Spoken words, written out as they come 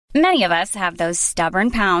Many of us have those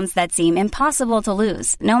stubborn pounds that seem impossible to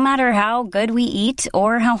lose, no matter how good we eat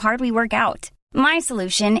or how hard we work out. My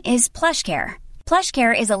solution is PlushCare.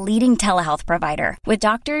 PlushCare is a leading telehealth provider with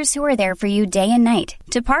doctors who are there for you day and night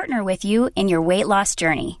to partner with you in your weight loss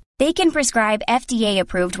journey. They can prescribe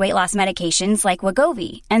FDA-approved weight loss medications like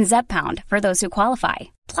Wegovy and Zepbound for those who qualify.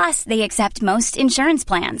 Plus, they accept most insurance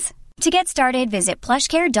plans. To get started, visit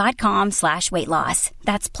plushcare.com/weight loss.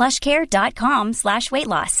 That's plushcare.com/weight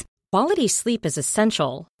loss. Quality sleep is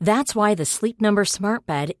essential. That's why the Sleep Number Smart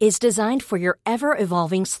Bed is designed for your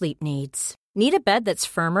ever-evolving sleep needs. Need a bed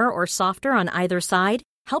that's firmer or softer on either side?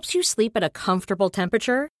 Helps you sleep at a comfortable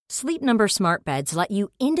temperature? Sleep Number Smart Beds let you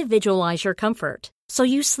individualize your comfort, so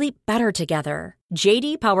you sleep better together.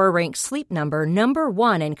 JD Power ranks Sleep Number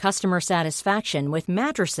 #1 in customer satisfaction with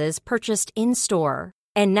mattresses purchased in-store.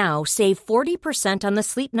 And now, save 40% on the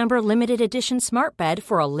Sleep Number Limited Edition Smart Bed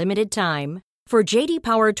for a limited time. For JD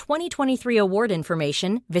Power 2023 award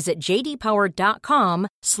information, visit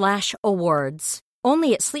jdpower.com/awards.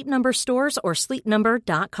 Only at Sleep Number stores or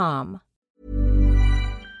sleepnumber.com.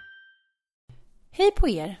 Hej på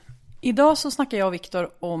er! Idag så snackar jag och Viktor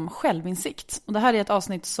om självinsikt. Och det här är ett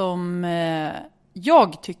avsnitt som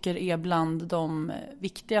jag tycker är bland de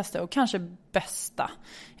viktigaste och kanske bästa.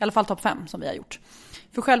 I alla fall topp 5 som vi har gjort.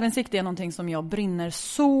 För självinsikt är någonting som jag brinner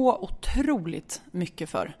så otroligt mycket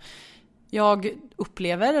för. Jag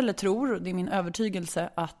upplever eller tror, det är min övertygelse,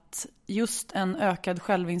 att just en ökad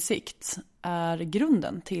självinsikt är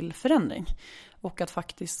grunden till förändring. Och att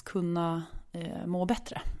faktiskt kunna må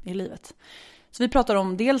bättre i livet. Så vi pratar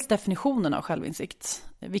om dels definitionen av självinsikt.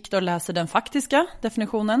 Viktor läser den faktiska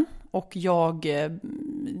definitionen och jag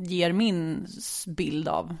ger min bild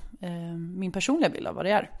av, min personliga bild av vad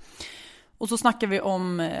det är. Och så snackar vi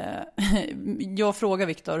om, jag frågar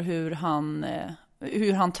Viktor hur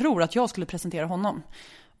han tror att jag skulle presentera honom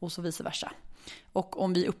och så vice versa. Och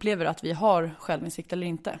om vi upplever att vi har självinsikt eller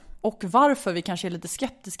inte. Och varför vi kanske är lite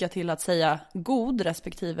skeptiska till att säga god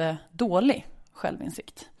respektive dålig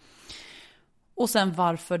självinsikt. Och sen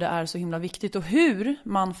varför det är så himla viktigt och hur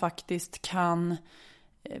man faktiskt kan,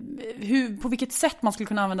 på vilket sätt man skulle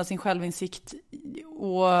kunna använda sin självinsikt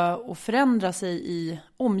och förändra sig i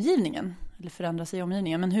omgivningen. Eller förändra sig i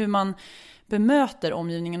omgivningen, men hur man bemöter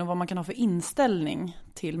omgivningen och vad man kan ha för inställning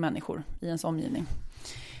till människor i ens omgivning.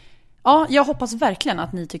 Ja, jag hoppas verkligen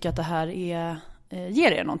att ni tycker att det här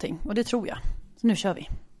ger er någonting, och det tror jag. Så nu kör vi.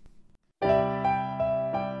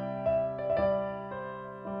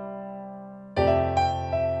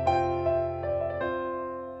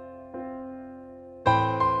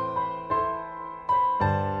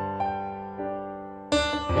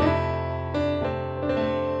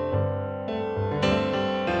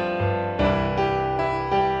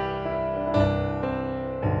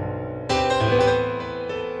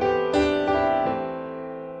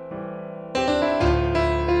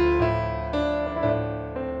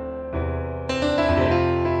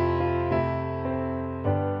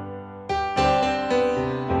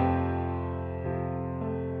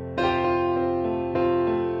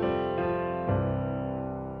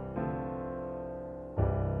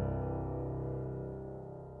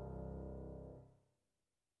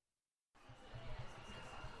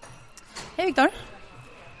 Hej Viktor.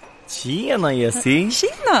 Tjena Jessie.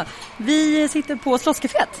 Tjena. Vi sitter på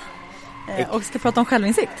Slottscaféet och ska prata om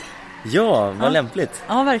självinsikt. Ja, vad lämpligt.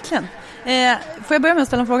 Ja, verkligen. Får jag börja med att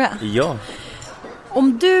ställa en fråga? Ja.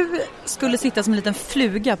 Om du skulle sitta som en liten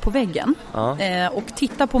fluga på väggen och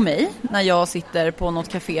titta på mig när jag sitter på något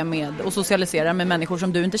café och socialiserar med människor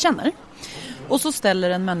som du inte känner. Och så ställer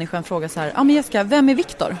en människa en fråga så här: men Jessica, vem är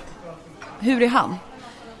Viktor? Hur är han?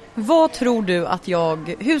 Vad tror du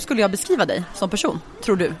hur skulle jag beskriva dig som person,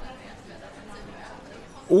 tror du?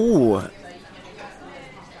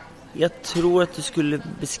 Jag tror att du skulle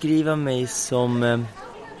beskriva mig som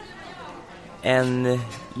en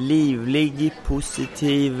livlig,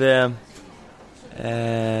 positiv,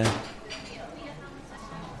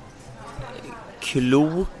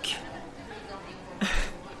 klok.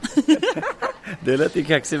 Det lät ju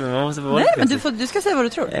kaxigt, men man måste vara Nej, men du ska säga vad du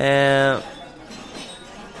tror.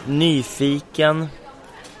 Nyfiken,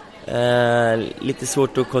 lite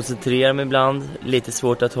svårt att koncentrera mig ibland, lite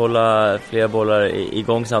svårt att hålla flera bollar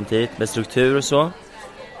igång samtidigt med struktur och så.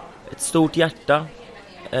 Ett stort hjärta,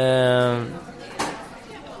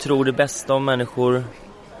 tror det bästa om människor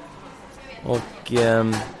och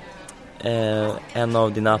en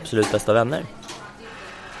av dina absolut bästa vänner.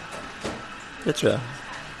 Det tror jag.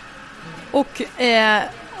 Och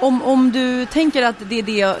om du tänker att det är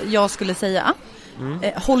det jag skulle säga,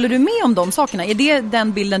 håller du med om de sakerna? Är det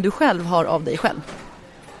den bilden du själv har av dig själv?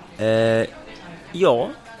 Ja,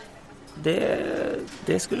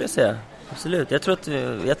 det skulle jag säga. Absolut.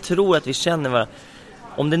 Jag tror att vi känner varandra.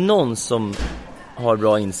 Om det är någon som har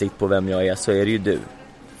bra insikt på vem jag är, så är det ju du.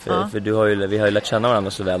 För vi har ju lärt känna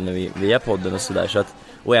varandra så väl nu via podden och sådär. Så att,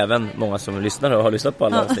 och även många som lyssnar och har lyssnat på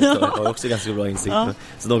alla avsnitt har också ganska bra insikt.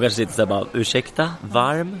 Så de kanske sitter så här bara, ursäkta,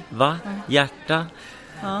 varm, va, hjärta.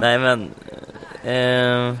 Nej men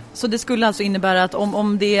Så det skulle alltså innebära att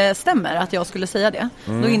om det stämmer att jag skulle säga det,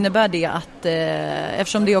 då innebär det att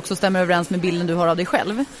eftersom det också stämmer överens med bilden du har av dig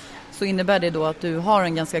själv, så innebär det då att du har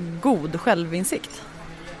en ganska god självinsikt.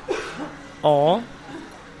 Ja.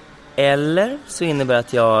 Eller så innebär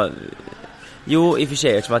att jag... Jo, i och för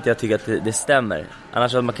sig, eftersom att jag tycker att det stämmer.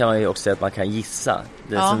 Annars kan man ju också säga att man kan gissa.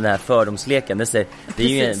 Det är som den här fördomsleken. Det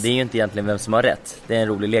är ju inte egentligen vem som har rätt. Det är en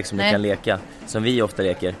rolig lek som du kan leka, som vi ofta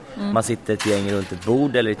leker. Man sitter ett gäng runt ett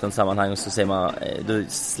bord eller i något sammanhang och så säger man, då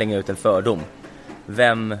slänger ut en fördom.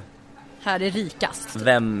 Vem här är rikast?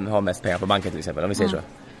 Vem har mest pengar på banken till exempel, om vi säger så.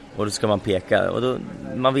 Och då ska man peka, och då,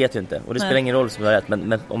 man vet ju inte. Och det spelar ingen roll som har rätt.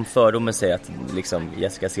 Men om fördomen säger att liksom,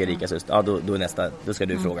 Jessica ser rikast ut, då är nästa, då ska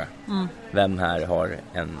du fråga. Vem här har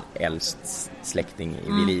en äldst släkting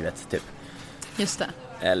i livet, typ. Just det.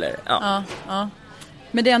 Eller, ja.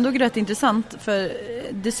 Men det är ändå rätt intressant, för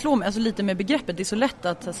det slår mig alltså lite med begreppet. Det är så lätt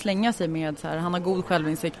att slänga sig med så här, han har god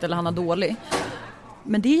självinsikt eller han har dålig.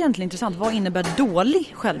 Men det är egentligen intressant. Vad innebär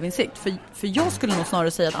dålig självinsikt? För jag skulle nog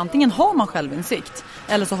snarare säga att antingen har man självinsikt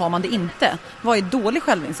eller så har man det inte. Vad är dålig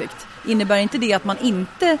självinsikt? Innebär inte det att man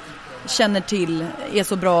inte känner till, är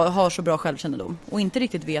så bra, har så bra självkännedom och inte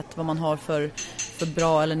riktigt vet vad man har för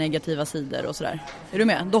bra eller negativa sidor och sådär? Är du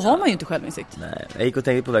med? Då har man ju inte självinsikt. Nej, jag gick och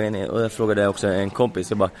tänkte på vägen ner och jag frågade också en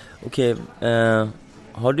kompis. Jag bara, okej,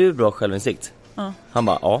 har du bra självinsikt? Han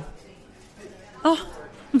bara, ja. Ja.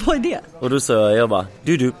 Vad är det? Och då sa jag bara,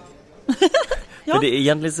 du. Ja. För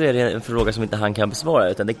egentligen så är det en fråga som inte han kan besvara,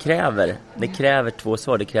 utan det kräver två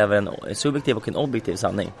svar. Det kräver en subjektiv och en objektiv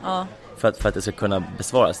sanning. För att det ska kunna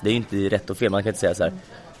besvaras. Det är ju inte rätt och fel. Man kan inte säga så här,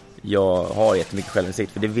 jag har jättemycket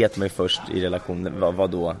självinsikt. För det vet man ju först i relationen. Vad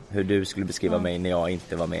då? Hur du skulle beskriva mig när jag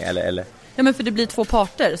inte var med. Eller. Ja, men för det blir två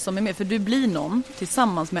parter som är med. För du blir någon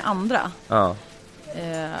tillsammans med andra. Ja.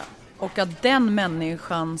 Och att den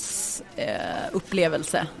människans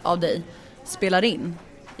upplevelse av dig spelar in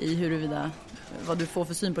i huruvida vad du får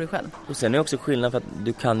för syn på dig själv. Och sen är det också skillnad, för att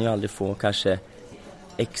du kan ju aldrig få kanske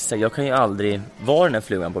exakt, jag kan ju aldrig vara den här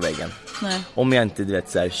flugan på väggen. Nej. Om jag inte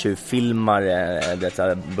så här, tjuvfilmar, så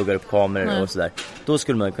här, buggar upp kameror och sådär. Då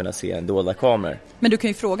skulle man kunna se en dolda kameror. Men du kan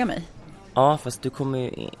ju fråga mig. Ja, fast du kommer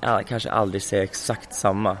ju kanske aldrig säga exakt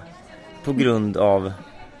samma. På grund av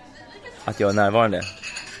att jag är närvarande.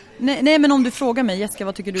 Nej, men om du frågar mig, Jessica,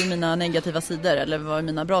 vad tycker du är mina negativa sidor eller vad är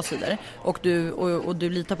mina bra sidor? Och du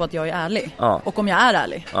litar på att jag är ärlig. Ja. Och om jag är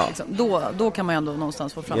ärlig, liksom, då kan man ju ändå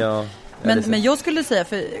någonstans få fram. Ja, men jag skulle säga,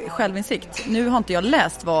 för självinsikt, nu har inte jag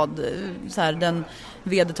läst vad så här, den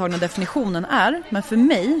vedertagna definitionen är. Men för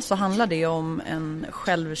mig så handlar det om en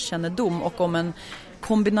självkännedom och om en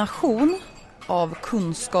kombination av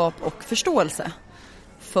kunskap och förståelse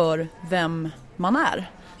för vem man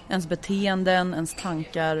är. Ens beteenden, ens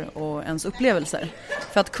tankar och ens upplevelser.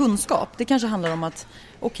 För att kunskap, det kanske handlar om att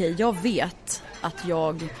jag vet att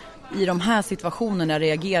jag i de här situationerna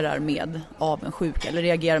reagerar med avundsjuka eller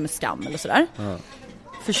reagerar med skam eller sådär.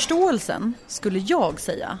 Förståelsen, skulle jag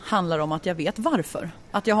säga, handlar om att jag vet varför.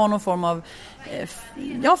 Att jag har någon form av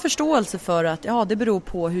förståelse för att det beror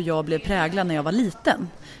på hur jag blev präglad när jag var liten.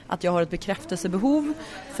 Att jag har ett bekräftelsebehov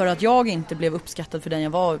för att jag inte blev uppskattad för den jag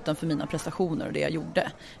var utan för mina prestationer och det jag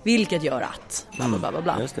gjorde. Vilket gör att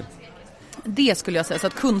bla. Just det. Det skulle jag säga. Så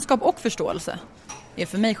att kunskap och förståelse är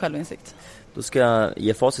för mig självinsikt. Då ska jag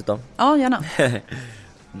ge facit då. Ja, gärna.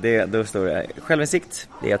 Då står det, självinsikt,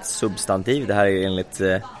 det är ett substantiv. Det här är enligt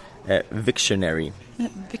Wiktionary.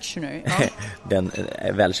 Wiktionary, ja. Den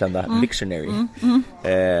välkända Wiktionary.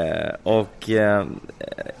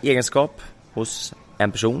 Egenskap hos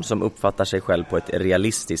en person som uppfattar sig själv på ett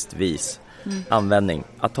realistiskt vis. Användning.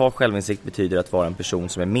 Att ha självinsikt betyder att vara en person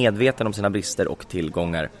som är medveten om sina brister och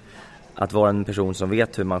tillgångar. Att vara en person som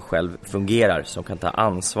vet hur man själv fungerar, som kan ta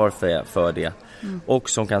ansvar för det och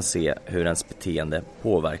som kan se hur ens beteende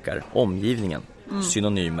påverkar omgivningen.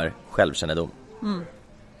 Synonymer, självkännedom.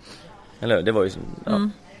 Eller det var ju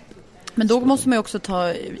Men då måste man ju också ta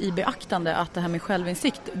i beaktande att det här med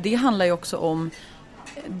självinsikt, det handlar ju också om,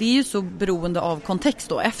 det är ju så beroende av kontext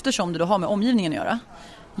då, eftersom det då har med omgivningen att göra.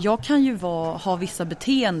 Jag kan ju ha vissa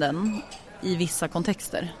beteenden i vissa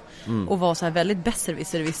kontexter och vara så här väldigt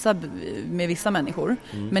besserwisser med vissa människor,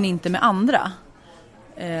 men inte med andra.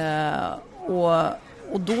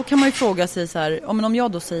 Och då kan man ju fråga sig så här, ja, men om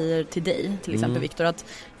jag då säger till dig till exempel Viktor, att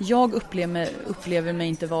jag upplever mig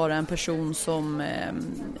inte vara en person som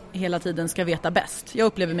hela tiden ska veta bäst. Jag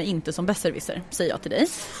upplever mig inte som besserwisser, säger jag till dig.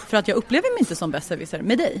 För att jag upplever mig inte som besserwisser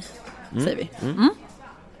med dig, säger vi.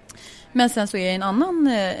 Men sen så är jag i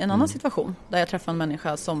en annan situation där jag träffar en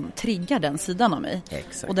människa som triggar den sidan av mig.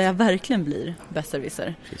 Exakt. Och där jag verkligen blir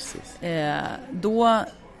besserwisser. Precis.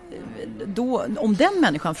 Då, om den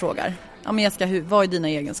människan frågar, ja, men vad är dina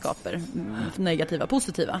egenskaper, negativa,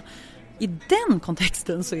 positiva? I den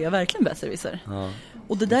kontexten så är jag verkligen besserwisser. Ja.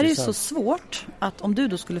 Och det där är ju så svårt att om du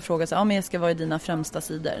då skulle fråga sig, ja, men jag ska vara i dina främsta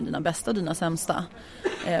sidor, dina bästa och dina sämsta.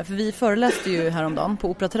 För vi föreläste ju häromdagen på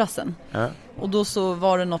Operaterrassen. Ja. Och då så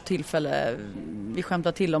var det något tillfälle, vi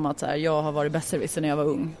skämtade till om att så här, jag har varit besserwisser när jag var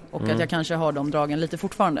ung. Och att jag kanske har de dragen lite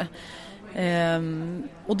fortfarande.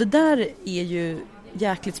 Och det där är ju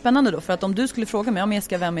jäkligt spännande då, för att om du skulle fråga mig,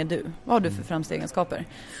 Jessica, vem är du? Vad har du för främsta egenskaper?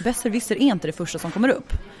 Besserwisser är inte det första som kommer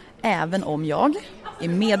upp. Även om jag är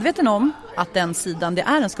medveten om att den sidan, det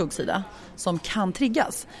är en skuggsida som kan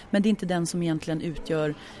triggas. Men det är inte den som egentligen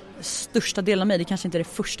utgör största delen av mig. Det kanske inte är det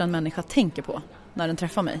första en människa tänker på när den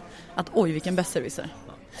träffar mig. Att oj, vilken besserwisser.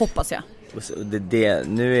 Hoppas jag.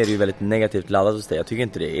 Nu är det ju väldigt negativt laddat hos dig. Jag tycker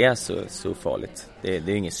inte det är så farligt. Det är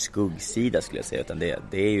ju ingen skuggsida skulle jag säga, utan det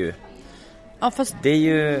är ju... Ja, fast... Det är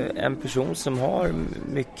ju en person som har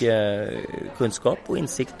mycket kunskap och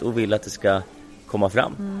insikt och vill att det ska komma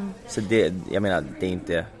fram. Så jag menar, det är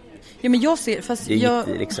inte... Ja, men jag ser... Fast det är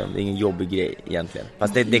inte, liksom, det är ingen jobbig grej egentligen.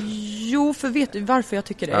 Fast Jo, för vet du varför jag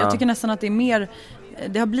tycker det? Jag tycker nästan att det är mer...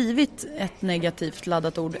 Det har blivit ett negativt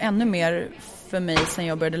laddat ord ännu mer för mig sen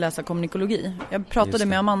jag började läsa kommunikologi. Jag pratade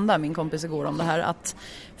med Amanda, min kompis, igår om det här, att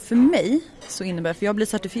för mig så innebär, för jag blir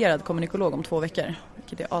certifierad kommunikolog om 2 veckor,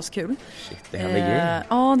 vilket är askul. Shit, det händer grejer.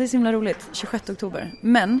 Ja, det är så himla roligt. 26 oktober.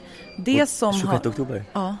 Men det som 26 oktober?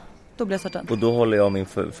 Ja, då blir jag certifierad. Och då håller jag min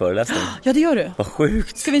föreläsning. Ja, det gör du. Vad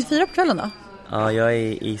sjukt. Ska vi fira på kvällen då? Ja, jag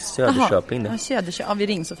är i Söderköping. Ja, Söderköping. Ja, vi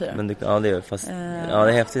rings och firar. Men det är fast det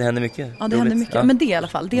är häftigt, det händer mycket. Ja, det händer mycket. Ja. Men det i alla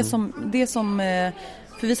fall. Det som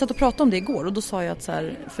för vi satt och pratade om det igår och då sa jag att så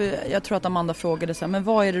här, för jag tror att Amanda frågade så här, men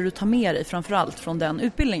vad är det du tar med dig framförallt från den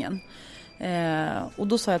utbildningen? Och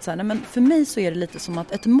då sa jag att så här, nej, men för mig så är det lite som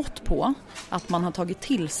att ett mått på att man har tagit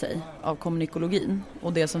till sig av kommunikologin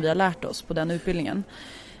och det som vi har lärt oss på den utbildningen.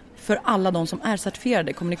 För alla de som är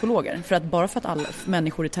certifierade kommunikologer. För att bara för att alla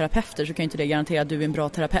människor är terapeuter så kan ju inte det garantera att du är en bra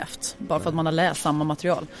terapeut. Bara för att man har läst samma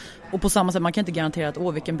material. Och på samma sätt, man kan inte garantera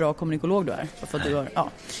att vilken bra kommunikolog du är. För att du har, ja.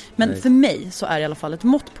 Men för mig så är det i alla fall ett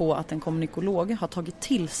mått på att en kommunikolog har tagit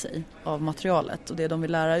till sig av materialet. Och det de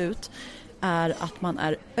vill lära ut är att man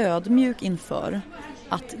är ödmjuk inför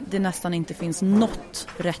att det nästan inte finns något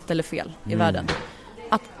rätt eller fel i världen.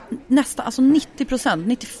 Att nästan, alltså 90%,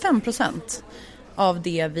 95% av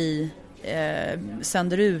det vi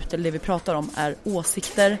sänder ut eller det vi pratar om är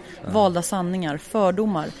åsikter, valda sanningar,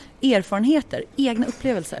 fördomar, erfarenheter, egna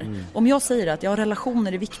upplevelser. Om jag säger att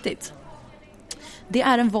relationer är viktigt, det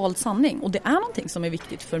är en vald sanning och det är någonting som är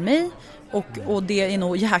viktigt för mig och det är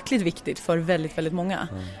nog jäkligt viktigt för väldigt, väldigt många.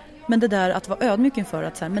 Men det där att vara ödmjuk inför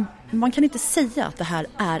att så här, men man kan inte säga att det här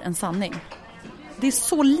är en sanning. Det är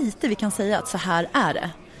så lite vi kan säga att så här är det.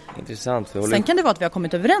 Intressant. Sen kan det vara att vi har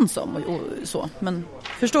kommit överens om och så. Men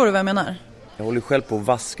förstår du vad jag menar? Jag håller själv på att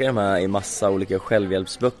vaska de här i massa olika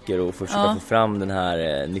självhjälpsböcker och försöka få fram den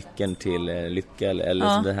här nyckeln till lycka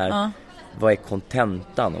eller så den här, vad är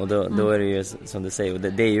kontentan? Och då är det ju som du säger, och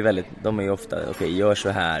det är ju väldigt, de är ju ofta okej, gör så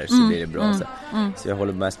här så blir det bra. Så jag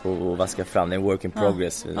håller mest på att vaska fram, det är en work in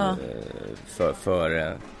progress för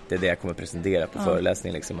det är det jag kommer presentera på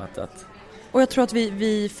föreläsningen liksom, att och jag tror att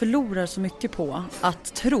vi förlorar så mycket på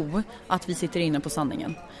att tro att vi sitter inne på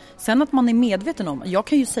sanningen. Sen att man är medveten om, jag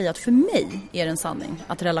kan ju säga att för mig är det en sanning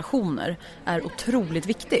att relationer är otroligt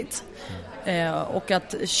viktigt. Och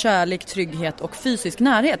att kärlek, trygghet och fysisk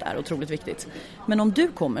närhet är otroligt viktigt. Men om du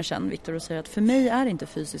kommer sen, Viktor, och säger att för mig är inte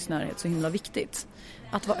fysisk närhet så himla viktigt.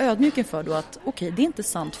 Att vara ödmjuk inför då att okej, det är inte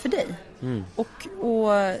sant för dig. Och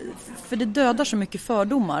för det dödar så mycket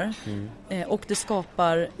fördomar och det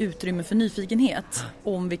skapar utrymme för nyfikenhet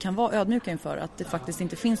om vi kan vara ödmjuka inför att det faktiskt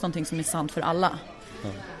inte finns någonting som är sant för alla.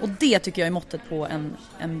 Och det tycker jag är måttet på en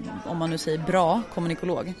om man nu säger bra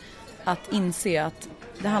kommunikolog. Att inse att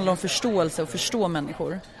det handlar om förståelse och förstå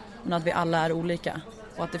människor, men att vi alla är olika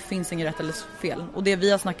och att det finns ingen rätt eller fel. Och det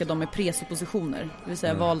vi har snackat om är presuppositioner, det vill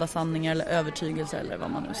säga valda sanningar eller övertygelser eller vad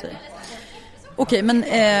man nu säger. Okej, men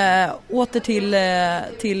åter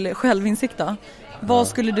till självinsikt då. Vad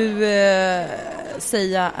skulle du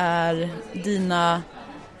säga är dina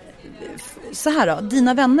så här då,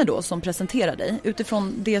 dina vänner då som presenterar dig,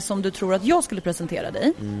 utifrån det som du tror att jag skulle presentera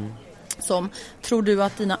dig, som tror du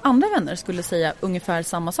att dina andra vänner skulle säga ungefär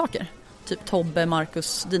samma saker? Typ Tobbe,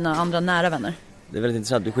 Marcus, dina andra nära vänner. Det är väldigt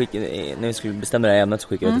intressant. När vi skulle bestämma det här ämnet så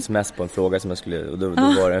skickade jag ett sms på en fråga som jag skulle, och då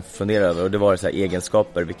var det att fundera över. Och det var så här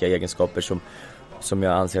egenskaper, vilka egenskaper som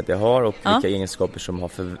jag anser att jag har och vilka egenskaper som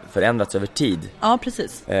har förändrats över tid. Ja,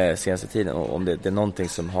 precis. Senaste tiden. Och om det är någonting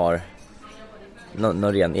som har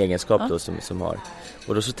någon ren egenskap då som har.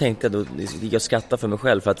 Och då så tänkte jag, då gick jag skratta för mig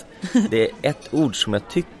själv för att det är ett ord som jag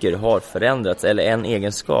tycker har förändrats, eller en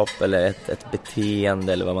egenskap eller ett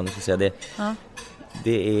beteende eller vad man ska säga.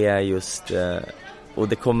 Det är just, och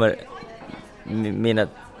det kommer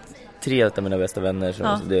tre av mina bästa vänner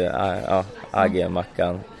som det är Agge,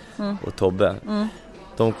 Mackan och Tobbe.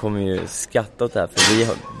 De kommer ju skratta åt det här,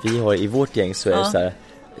 för vi har i vårt gäng så är det så här,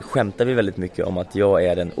 skämtar vi väldigt mycket om att jag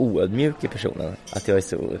är den oödmjuka personen, att jag är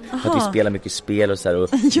så, att vi spelar mycket spel och så här, och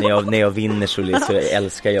när jag vinner så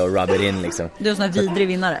älskar jag att rub it in liksom. Du är en sån här vidrig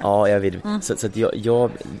vinnare. Ja, jag vill. Så att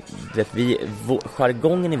jag vet,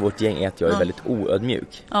 jargongen i vårt gäng är att jag är väldigt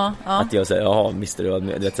oödmjuk. Att jag säger Mr.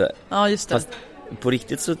 Ödmjuk, du vet så här. Ja, just det. Fast på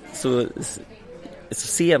riktigt så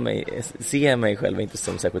ser jag mig själv inte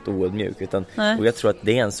som särskilt oödmjuk, utan, och jag tror att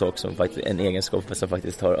det är en sak som faktiskt, en egenskap som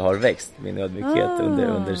faktiskt har växt, min ödmjukhet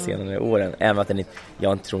under senare åren, även att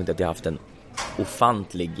jag tror inte att jag haft en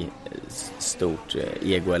ofantlig stort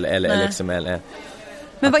ego eller liksom, eller.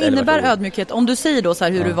 Men vad innebär ödmjukhet? Om du säger då så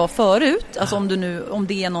här hur du var förut, alltså om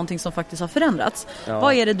det är någonting som faktiskt har förändrats,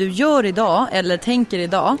 vad är det du gör idag eller tänker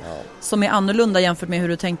idag som är annorlunda jämfört med hur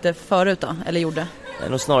du tänkte förut då, eller gjorde?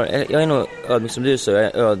 Jag är nog ödmjuk som du sa, jag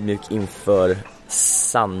är ödmjuk inför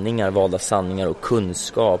sanningar, valda sanningar och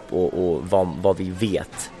kunskap och vad vi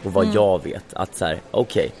vet och vad jag vet. Att så här,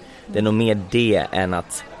 okej, det är nog mer det än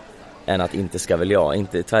att inte ska väl jag.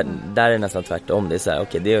 Där är det nästan tvärtom. Det är så här,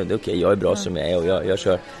 det är okej, jag är bra som jag är och jag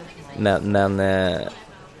kör. Men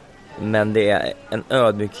det är en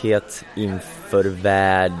ödmjukhet inför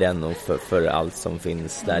världen och för allt som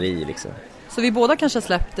finns där i liksom. Så vi båda kanske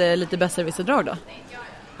släppt lite besserwisser-drag då?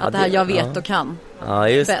 Att det här jag vet och kan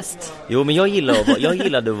bäst. Jo, men jag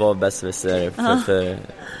gillade att vara besserwisser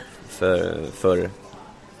för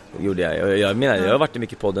gjorde jag. Jag menar, jag har varit i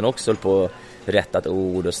mycket podden också på rättat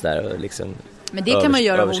ord och sådär liksom. Men det kan man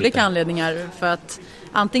göra av olika anledningar, för att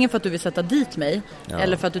antingen för att du vill sätta dit mig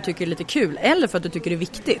eller för att du tycker det är lite kul, eller för att du tycker det är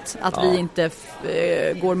viktigt att vi inte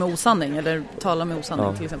går med osanning eller talar med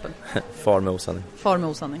osanning till exempel. Far med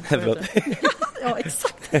osanning. Ja,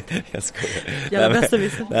 exakt. Jag skojar. Jävla bästa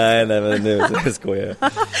visst. Nej, men nu skojar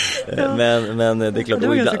jag. Men det är klart,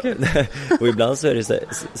 och ibland så är det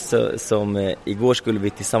så som igår skulle vi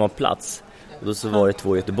till samma plats. Och då så var det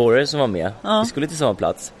 2 göteborgare som var med. Vi skulle till samma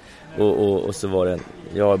plats. Och så var det,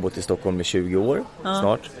 jag har bott i Stockholm i 20 år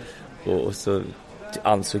snart. Och så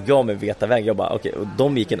ansåg jag mig veta väg. Jag bara okej, och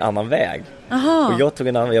de gick en annan väg. Och jag tog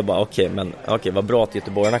en annan. Jag bara okej, vad bra att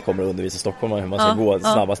göteborgarna kommer att undervisa Stockholm hur man ska gå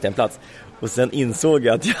snabbast till en plats. Och sen insåg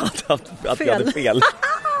jag att jag hade fel.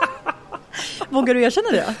 Vågar du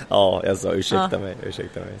erkänna det? Ja, jag sa ursäkta mig.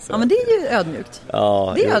 Så. Ja, men det är ju ödmjukt.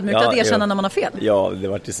 Ja, det är ödmjukt att erkänna när man har fel. Ja, det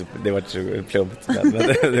var så plumpt, men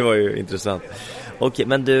det var ju intressant. Okej,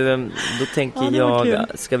 men du, då tänker jag,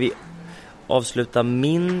 ska vi avsluta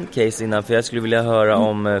min case innan, för jag skulle vilja höra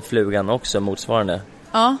om flugan också, motsvarande.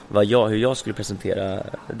 Ja. Hur jag skulle presentera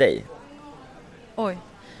dig. Oj.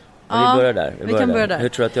 Men vi börjar där. Vi kan börja där. Hur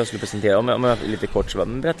tror du att jag skulle presentera? Om jag lite kort så bara,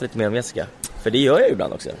 men berätta lite mer om Jessica. För det gör jag ju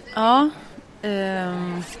ibland också. Ja.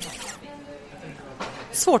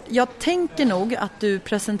 Svårt. Jag tänker nog att du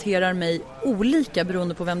presenterar mig olika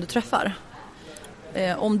beroende på vem du träffar.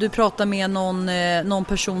 Om du pratar med någon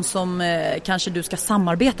person som kanske du ska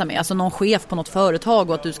samarbeta med, alltså någon chef på något företag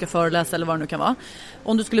och att du ska föreläsa eller vad det nu kan vara.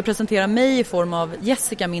 Om du skulle presentera mig i form av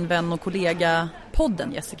Jessica, min vän och kollega,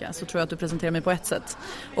 podden Jessica, så tror jag att du presenterar mig på ett sätt.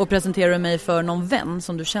 Och presenterar du mig för någon vän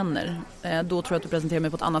som du känner, då tror jag att du presenterar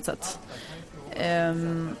mig på ett annat sätt.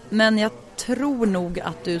 Men jag tror nog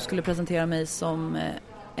att du skulle presentera mig som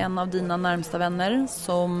en av dina närmsta vänner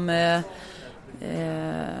som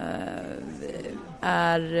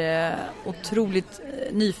är otroligt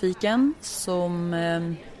nyfiken, som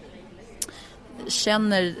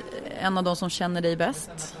känner en av de som känner dig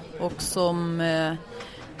bäst, och som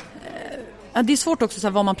det är svårt också så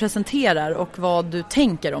här, vad man presenterar och vad du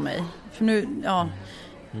tänker om mig. För nu,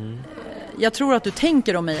 jag tror att du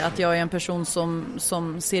tänker om mig att jag är en person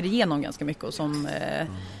som ser igenom ganska mycket och som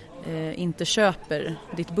inte köper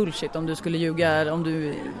ditt bullshit om du skulle ljuga, eller om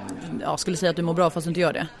du skulle säga att du mår bra fast du inte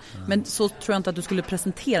gör det. Men så tror jag inte att du skulle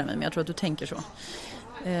presentera mig, men jag tror att du tänker så.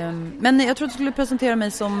 Men jag tror att du skulle presentera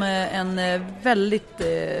mig som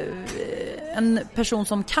en person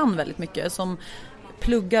som kan väldigt mycket, som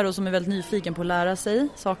pluggar och som är väldigt nyfiken på att lära sig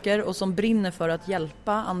saker och som brinner för att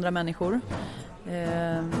hjälpa andra människor.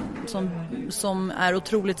 Som är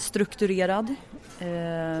otroligt strukturerad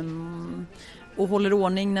och håller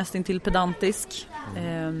ordning, nästan till pedantisk.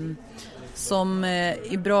 Som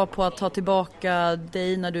är bra på att ta tillbaka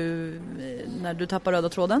dig när du tappar röda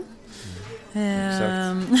tråden.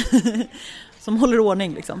 Som håller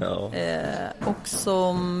ordning liksom. Ja. Och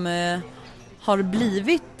som har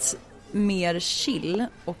blivit mer chill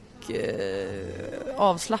och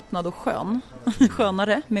avslappnad och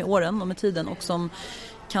skönare med åren och med tiden, och som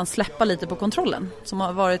kan släppa lite på kontrollen, som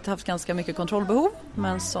har haft ganska mycket kontrollbehov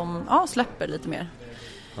men som släpper lite mer.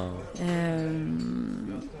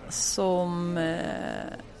 Som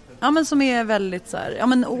är väldigt så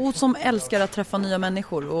här, och som älskar att träffa nya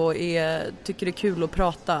människor och tycker det är kul att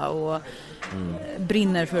prata och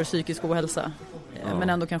brinner för psykisk ohälsa, men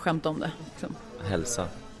ändå kan skämta om det liksom. Hälsa,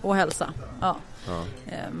 ja.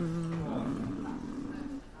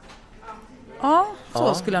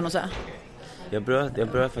 Så skulle jag nog säga. Jag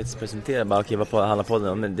börjar faktiskt presentera bara vad på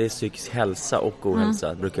Hanna-podden, men det är psykisk hälsa och ohälsa.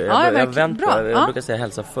 Jag brukar säga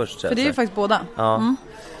hälsa först. För det är ju faktiskt båda. Ja.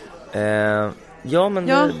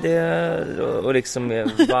 Det och liksom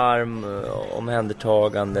varm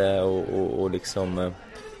omhändertagande och liksom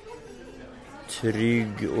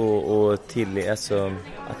trygg och alltså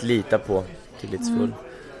att lita på, tillitsfull.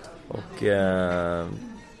 Och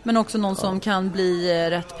men också någon som kan bli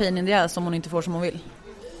rätt pain in the ass om hon inte får som hon vill.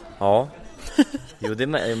 Ja. Jo, det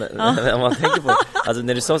om man tänker på, alltså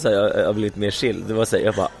när du sa så här, jag har blivit mer chill, det var så här,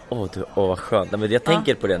 jag bara vad skönt. Men jag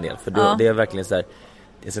tänker på det en del, för det är verkligen så här,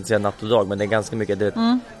 jag ska inte säga natt och dag, men det är ganska mycket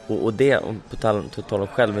och det, på tal om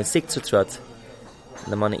självinsikt, så tror jag att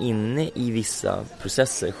när man är inne i vissa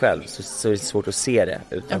processer själv så är det svårt att se det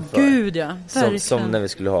utanför. Ja, gud ja. Som när vi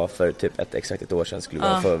skulle ha för typ exakt ett år sedan skulle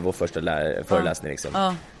vara för vår första föreläsning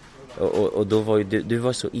liksom. Och då var ju du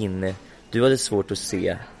var så inne, du hade svårt att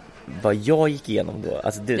se vad jag gick igenom då.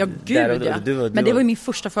 Alltså men det var ju min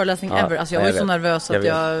första föreläsning ever. Alltså jag var ju så nervös att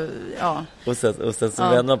jag Och sen så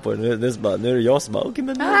vände på det. Nu är det jag som bara okej,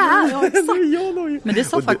 men men det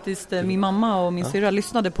sa faktiskt min mamma och min syrra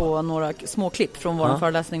lyssnade på några små klipp från vår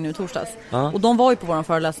föreläsning nu i torsdags. Och de var ju på vår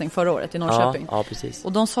föreläsning förra året i Norrköping. Ja, precis.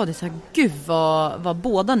 Och de sa det så här, gud vad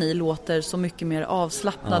båda ni låter så mycket mer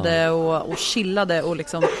avslappnade och chillade och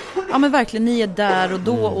liksom, men verkligen ni är där och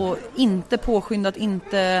då och inte påskyndat,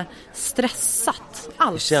 inte stressat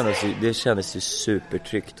alls. Det kändes ju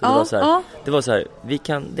supertryggt. Och det var så här,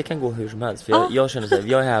 det kan gå hur som helst. För jag kände så här,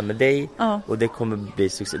 jag är här med dig och det kommer bli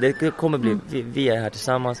succé. Det kommer bli, vi är här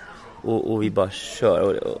tillsammans och vi bara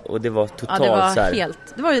kör. Och det var totalt så här.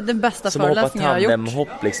 Det var ju den bästa föreläsningen jag har gjort. Som att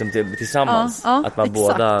hoppa tandemhopp liksom tillsammans. Att man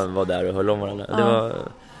båda var där och höll om varandra.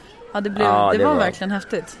 Det var verkligen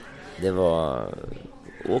häftigt. Det var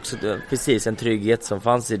också precis en trygghet som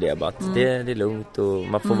fanns i det, bara att det är lugnt och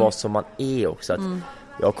man får vara som man är också, att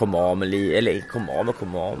jag kommer av men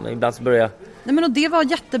ibland så börjar jag. Nej, men och det var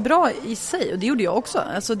jättebra i sig och det gjorde jag också,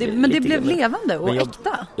 alltså men det blev levande och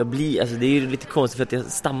äkta. Alltså det är ju lite konstigt för att jag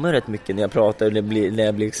stammar rätt mycket när jag pratar och när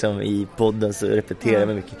jag blir liksom i podden så repeterar jag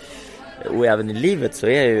mycket. Och även i livet så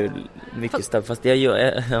är jag ju mycket snabb, fast jag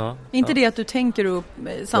gör inte det att du tänker upp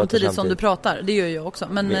samtidigt som du pratar, det gör jag också,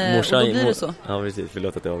 men morsan, och då blir det så. Ja, precis,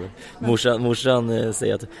 förlåt att jag morsan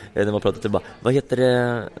säger att när man pratar till bara vad heter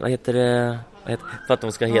det för att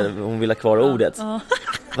hon vill ha kvar ordet.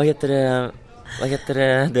 Vad heter det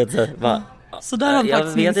så där har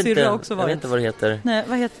faktiskt min syrra också varit. Jag vet inte vad det heter. Nej,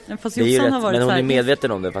 vad heter fast det Jossan har varit. Men hon är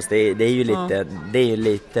medveten om det, fast det är ju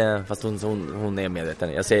lite fast hon är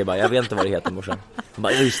medveten. Jag säger bara, jag vet inte vad det heter, morsan. Hon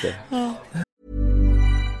bara, just det.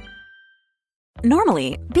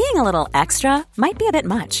 Normally, being a little extra might be a bit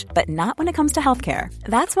much, but not when it comes to healthcare.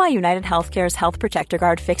 That's why United Healthcare's Health Protector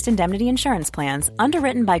Guard fixed indemnity insurance plans,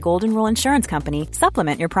 underwritten by Golden Rule Insurance Company,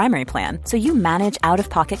 supplement your primary plan so you manage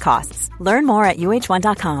out-of-pocket costs. Learn more at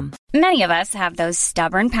uh1.com. Many of us have those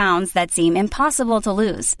stubborn pounds that seem impossible to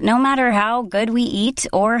lose, no matter how good we eat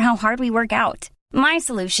or how hard we work out. My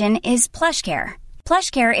solution is PlushCare.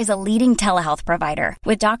 PlushCare is a leading telehealth provider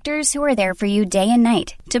with doctors who are there for you day and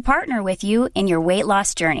night to partner with you in your weight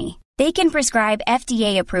loss journey. They can prescribe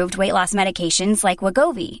FDA-approved weight loss medications like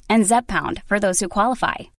Wegovy and Zepbound for those who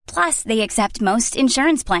qualify. Plus, they accept most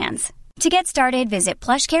insurance plans. To get started, visit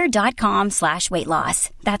plushcare.com/weightloss.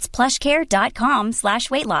 That's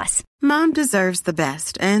plushcare.com/weightloss. Mom deserves the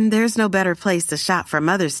best, and there's no better place to shop for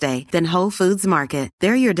Mother's Day than Whole Foods Market.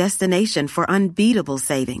 They're your destination for unbeatable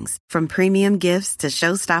savings, from premium gifts to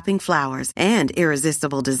show-stopping flowers and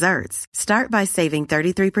irresistible desserts. Start by saving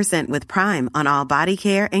 33% with Prime on all body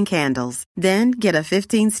care and candles. Then get a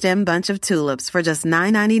 15-stem bunch of tulips for just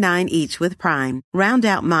 $9.99 each with Prime. Round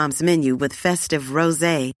out Mom's menu with festive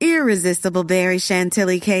rosé, irresistible berry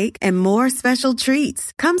chantilly cake, and more special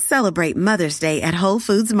treats. Come celebrate Mother's Day at Whole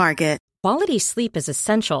Foods Market. Quality sleep is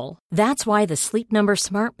essential. That's why the Sleep Number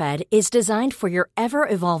Smart Bed is designed for your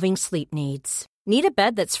ever-evolving sleep needs. Need a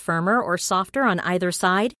bed that's firmer or softer on either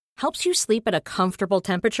side? Helps you sleep at a comfortable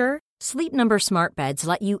temperature? Sleep Number Smart Beds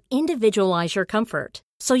let you individualize your comfort,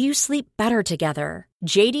 so you sleep better together.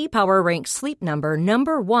 J.D. Power ranks Sleep Number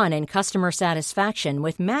 #1 in customer satisfaction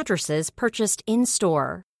with mattresses purchased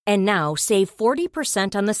in-store. And now, save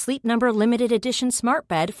 40% on the Sleep Number Limited Edition Smart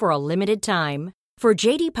Bed for a limited time. For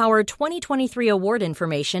JD Power 2023 award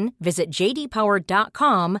information, visit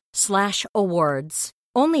jdpower.com/awards.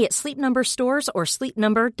 Only at Sleep Number stores or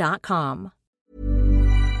sleepnumber.com.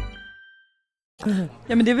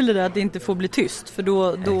 Ja, men det är väl det där att det inte får bli tyst, för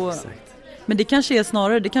då men det kanske är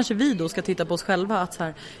snarare, det kanske vi då ska titta på oss själva, att så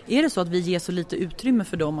här, är det så att vi ger så lite utrymme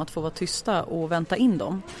för dem att få vara tysta och vänta in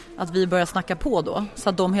dem, att vi börjar snacka på då, så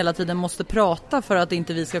att de hela tiden måste prata för att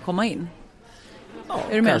inte vi ska komma in. Ja,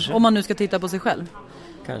 är du med? Kanske. Om man nu ska titta på sig själv.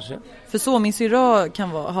 Kanske. För så min syrra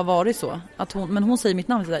ha varit så att hon säger mitt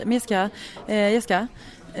namn så där. Men Jessica.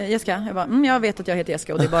 Jag bara, jag vet att jag heter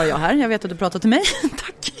Jessica och det är bara jag här. Jag vet att du pratar till mig.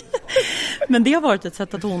 Tack. Men det har varit ett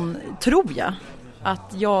sätt att hon, tror jag,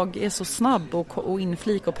 att jag är så snabb och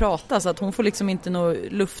inflik och prata, så att hon får liksom inte något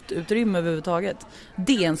luftutrymme överhuvudtaget.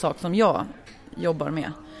 Det är en sak som jag jobbar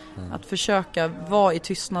med. Att försöka vara i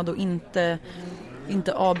tystnad och inte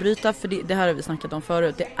avbryta, för det här har vi snackat om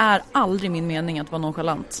förut. Det är aldrig min mening att vara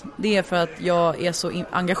nonchalant. Det är för att jag är så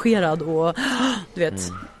engagerad och du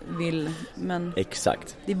vet, vill, men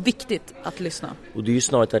exakt. Det är viktigt att lyssna. Och det är ju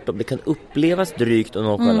snarare tvärtom. Det kan upplevas drygt och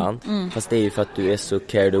nonchalant, fast det är ju för att du är så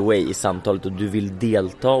carried away i samtalet och du vill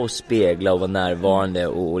delta och spegla och vara närvarande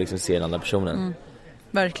och liksom se den andra personen.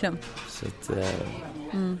 Verkligen. Så att,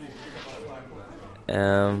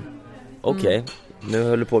 okej. Nu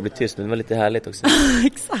höll det på att bli tyst, men det var lite härligt också.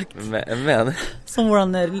 Exakt. Men som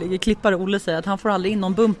våran klippare Olle säger, att han får aldrig in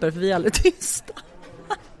någon bumper för vi är aldrig tysta.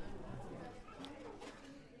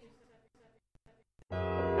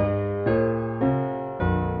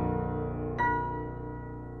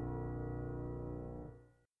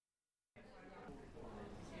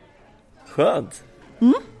 Skönt.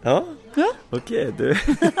 Ja. Okej, du.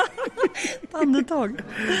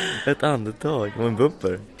 Ett andetag och en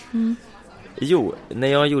bumper. Jo, när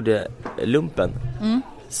jag gjorde lumpen,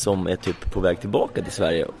 som är typ på väg tillbaka till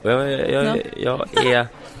Sverige, och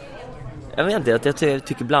jag vet inte, jag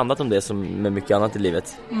tycker blandat om det som med mycket annat i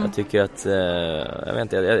livet. Jag tycker att jag vet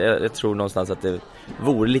inte, jag tror någonstans att det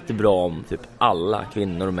vore lite bra om typ alla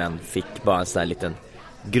kvinnor och män fick bara en sån här liten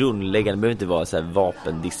grundläggande, det behöver inte vara så här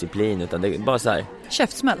vapendisciplin, utan det är bara så här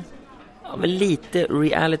käftsmäll. Ja, men lite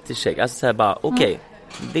reality check, alltså så här bara okej.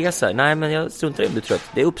 Det är så här, nej men jag struntar i om du tror att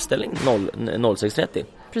det är uppställning 06:30.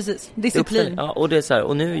 Precis, disciplin. Ja, och det är så här,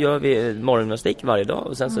 och nu gör vi morgongymnastik varje dag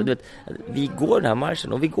och sen så du vet, vi går den här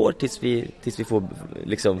marschen och vi går tills vi får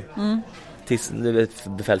liksom tills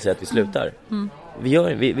befäl säger att vi slutar.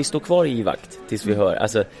 Vi står kvar i vakt tills vi hör,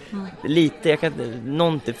 alltså lite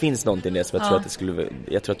det finns någonting i det som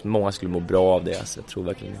jag tror att många skulle må bra av det, alltså jag tror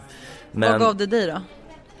verkligen. Men vad gav det dig då?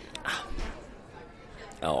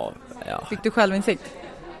 Ja. Fick du självinsikt?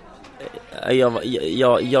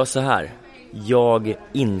 Jag så här. Jag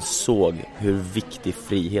insåg hur viktig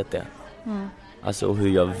frihet är. Alltså, och hur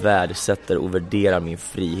jag värdesätter och värderar min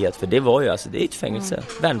frihet. För det var ju, alltså, det är ett fängelse.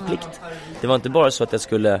 Värnplikt. Det var inte bara så att jag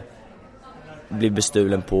skulle bli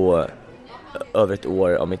bestulen på över ett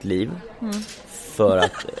år av mitt liv. För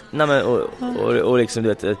att, nej men, och liksom, du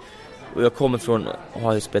vet, och jag kommer från,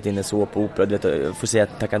 har spelat in en såpopera, du vet, jag får säga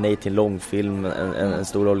att tacka nej till en långfilm, en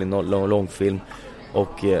stor roll i en långfilm.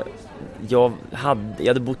 Och jag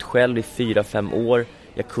hade bott själv i 4-5 år.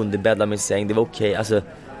 Jag kunde bädda min säng, det var okej. Alltså,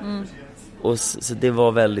 och så det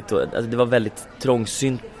var väldigt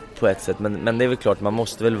trångsynt på ett sätt, men det är väl klart,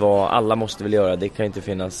 alla måste väl göra, det kan ju inte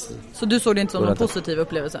finnas. Så du såg det inte som en positiv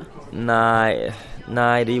upplevelse? Nej,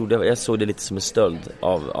 det gjorde jag såg det lite som en stöld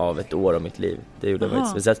av ett år av mitt liv. Det gjorde jag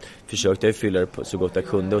faktiskt. Men sen försökte jag fylla det på så gott jag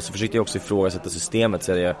kunde, och så försökte jag också ifrågasätta systemet,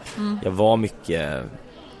 så jag var mycket,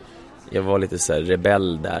 jag var lite så här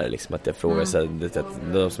rebell där liksom, att jag frågade så här,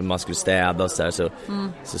 att man skulle städa och så här,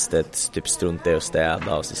 så typ struntade jag och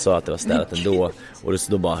städa och så sa att det var städat ändå, och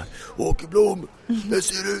då bara Åke Blom, den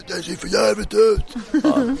ser för jävligt ut.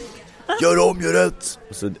 Ja. Gör om, gör rätt.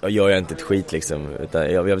 Och så gör jag inte ett skit liksom,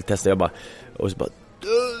 utan jag vill testa, jag bara, och så bara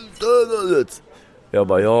jag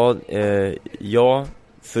bara, ja,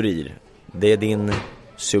 Furir, det är din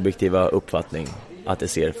subjektiva uppfattning att det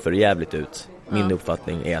ser för jävligt ut. Min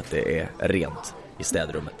uppfattning är att det är rent i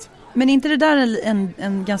städrummet. Men är inte det där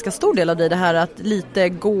en ganska stor del av dig, det här att lite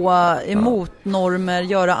gå emot normer,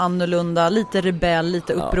 göra annorlunda, lite rebell,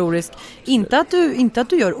 lite upprorisk? Inte att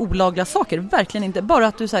du gör olagliga saker, verkligen inte. Bara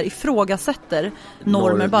att du så här ifrågasätter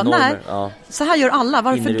normer. Nej, så här gör alla,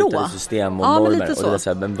 varför inrutade då? System och normer. Men lite så. Och det är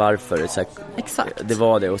så här, men varför? Så här, exakt. Det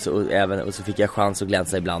var det, och så fick jag chans att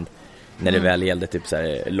glänsa ibland. När det väl gällde typ så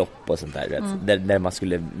här lopp och sånt där, där man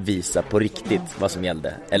skulle visa på riktigt vad som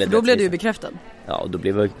gällde. Eller då blev du ju bekräftad. Ja, och då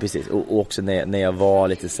blev jag precis. Och också när jag var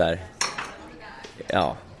lite så här,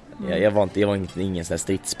 jag var ingen sån här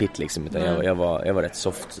stridspitt liksom, utan jag var rätt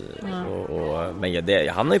soft. Men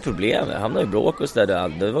jag hamnade i problem, jag hamnade i bråk och så där.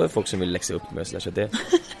 Det var ju folk som ville läxa upp mig och så det.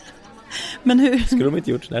 Men hur skulle de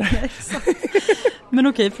inte gjort så där? Men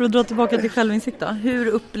okej, för att dra tillbaka till självinsikt då. Hur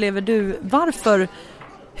upplever du,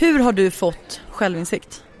 hur har du fått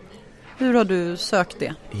självinsikt? Hur har du sökt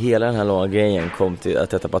det? Hela den här långa grejen kom till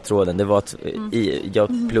att jag tappade tråden. Det var att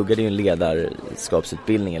jag pluggade ju en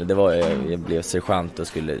ledarskapsutbildning. Eller det var jag blev sergeant och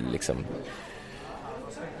skulle liksom...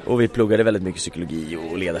 Och vi pluggade väldigt mycket psykologi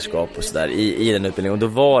och ledarskap och sådär i den utbildningen. Och då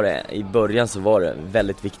var det, i början så var det en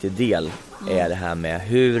väldigt viktig del är det här med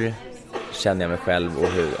hur känner jag mig själv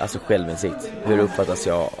och alltså självinsikt. Hur uppfattas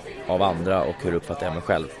jag av andra och hur uppfattar jag mig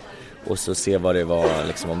själv? Och så se vad det var,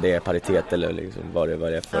 liksom, om det är paritet eller liksom, vad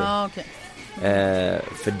det är för. Okay.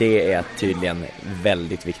 För det är tydligen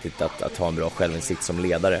väldigt viktigt att ha en bra självinsikt som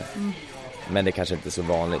ledare. Men det är kanske inte är så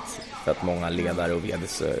vanligt, för att många ledare och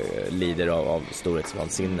vds lider av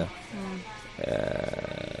storhetsvansinne.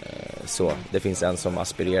 Så det finns en som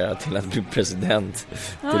aspirerar till att bli president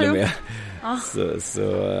till och med. Så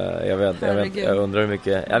jag undrar hur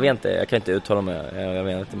mycket. Jag vet inte, jag kan inte uttala mig. Jag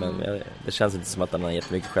vet inte, men det känns inte som att han har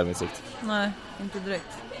jättemycket självinsikt. Nej, inte direkt.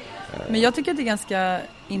 Men jag tycker att det är ganska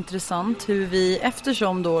intressant hur vi,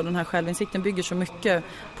 eftersom då den här självinsikten bygger så mycket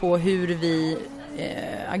på hur vi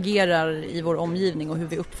agerar i vår omgivning och hur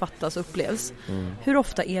vi uppfattas och upplevs. Hur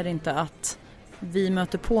ofta är det inte att vi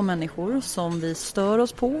möter på människor som vi stör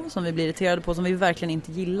oss på, som vi blir irriterade på, som vi verkligen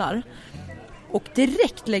inte gillar, och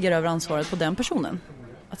direkt lägger över ansvaret på den personen.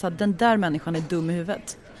 Alltså att den där människan är dum i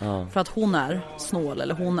huvudet. För att hon är snål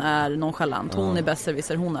eller hon är nonchalant, hon är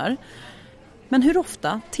besserwisser, hon är. Men hur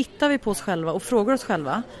ofta tittar vi på oss själva och frågar oss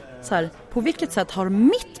själva så här, på vilket sätt har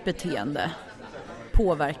mitt beteende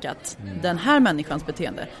påverkat den här människans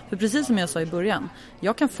beteende? För precis som jag sa i början,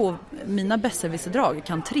 jag kan få mina besserwisserdrag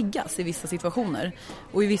kan triggas i vissa situationer,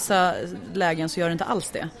 och i vissa lägen så gör det inte alls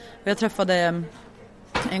det. Jag träffade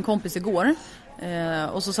en kompis igår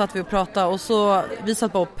och så satt vi och pratade, och så vi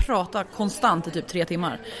satt bara och pratade konstant i typ 3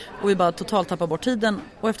 timmar, och vi bara totalt tappade bort tiden,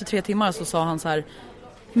 och efter 3 timmar så sa han så här: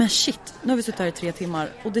 men shit, nu har vi suttit här i 3 timmar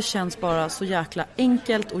och det känns bara så jäkla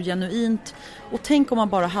enkelt och genuint, och tänk om man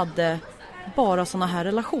bara hade bara såna här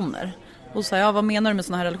relationer. Och så sa jag, vad menar du med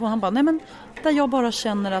såna här relationer? Han bara, nej men där jag bara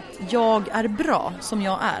känner att jag är bra som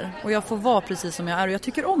jag är, och jag får vara precis som jag är, och jag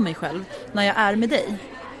tycker om mig själv när jag är med dig.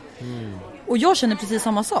 Och jag känner precis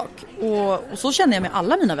samma sak, och så känner jag med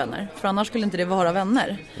alla mina vänner, för annars skulle inte det vara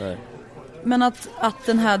vänner. Nej. Men att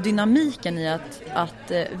den här dynamiken i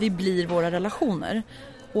att vi blir våra relationer,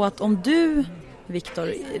 och att om du,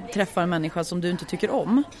 Viktor, träffar en människa som du inte tycker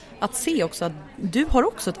om, att se också att du har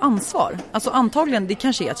också ett ansvar. Alltså antagligen, det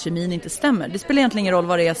kanske är att kemin inte stämmer. Det spelar egentligen ingen roll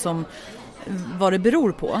vad det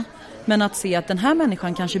beror på. Men att se att den här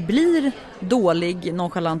människan kanske blir dålig,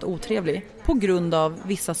 nonchalant, otrevlig på grund av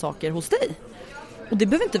vissa saker hos dig. Och det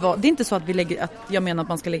behöver inte vara, det är inte så att jag menar att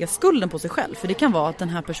man ska lägga skulden på sig själv. För det kan vara att den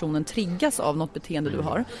här personen triggas av något beteende du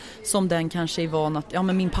har. Som den kanske är van att, ja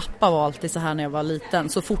men min pappa var alltid så här när jag var liten.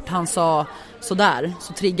 Så fort han sa sådär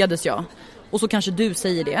så triggades jag. Och så kanske du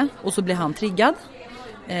säger det, och så blir han triggad.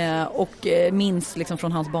 Och minns liksom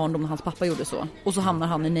från hans barndom när hans pappa gjorde så. Och så hamnar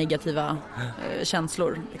han i negativa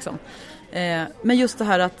känslor liksom. Men just det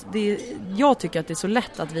här att jag tycker att det är så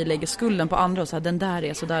lätt att vi lägger skulden på andra och så här, den där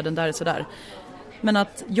är sådär, den där är sådär. Men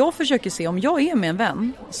att jag försöker se, om jag är med en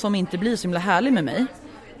vän som inte blir så himla härlig med mig,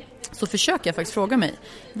 så försöker jag faktiskt fråga mig,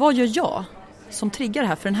 vad gör jag som triggar det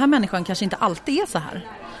här? För den här människan kanske inte alltid är så här.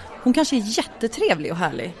 Hon kanske är jättetrevlig och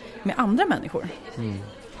härlig med andra människor.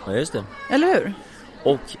 Ja, just det. Eller hur?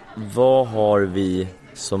 Och vad har vi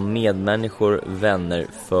som medmänniskor, vänner,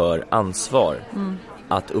 för ansvar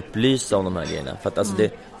att upplysa om de här grejerna. För att alltså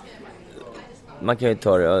man kan ju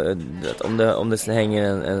ta det, om det hänger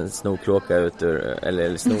en snorkråka ut ur,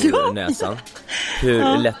 eller snor ur näsan.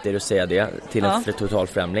 Hur lätt är det att säga det till en total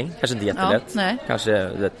främling? Kanske inte jättelätt.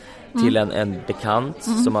 Kanske till en bekant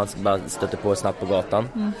som man bara stöter på snabbt på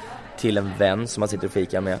gatan. Till en vän som man sitter och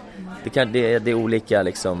fikar med. Det är olika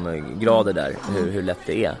liksom grader där hur lätt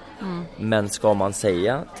det är. Men ska man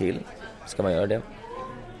säga till, ska man göra det.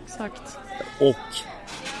 Exakt. Och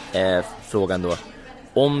frågan då,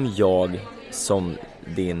 om jag som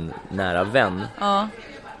din nära vän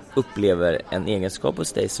upplever en egenskap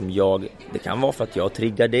hos dig som det kan vara för att jag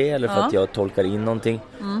triggar det eller för att jag tolkar in någonting.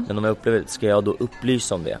 Men om jag upplever det, ska jag då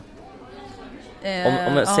upplysa om det?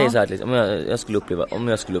 Om jag säger så här, liksom, om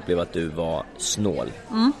jag skulle uppleva att du var snål.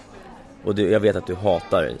 Och jag vet att du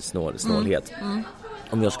hatar snålhet.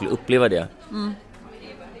 Om jag skulle uppleva det.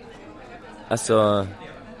 Alltså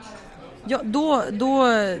ja, då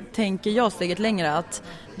tänker jag steget längre att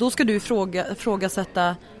då ska du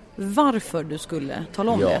frågasätta varför du skulle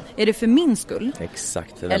tala om det. Är det för min skull?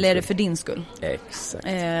 Exakt. Eller är det för din skull? Exakt.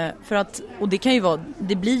 För att, och det kan ju vara,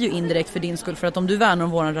 det blir ju indirekt för din skull. För att om du värnar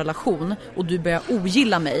om våran relation och du börjar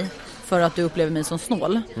ogilla mig för att du upplever mig som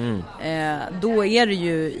snål, då är det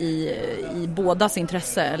ju i bådas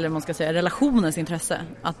intresse, eller man ska säga relationens intresse,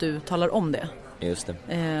 att du talar om det. Just det.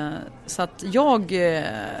 Så att jag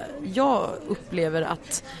upplever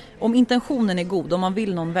att om intentionen är god, om man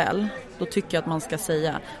vill någon väl, då tycker jag att man ska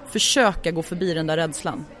försöka gå förbi den där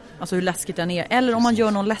rädslan. Alltså hur läskigt den är. Eller om man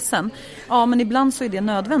gör någon ledsen. Ja, men ibland så är det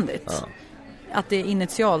nödvändigt. Att det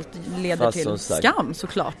initialt leder till skam,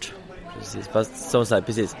 såklart. Precis, fast som sagt,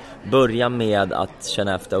 precis. Börja med att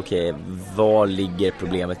känna efter, okej, var ligger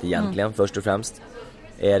problemet egentligen först och främst?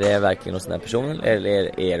 Är det verkligen hos den här personen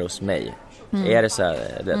eller är det hos mig? Är det så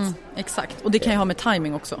här rätt? Exakt, och det kan ju ha med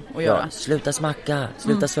timing också att göra. Sluta smacka,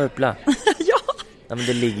 sluta sörpla. Ja, men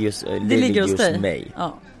det ligger hos mig.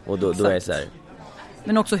 Ja, och då är det så här.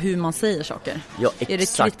 Men också hur man säger saker. Ja, är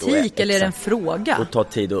det kritik eller är det en fråga? Och ta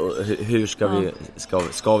tid och hur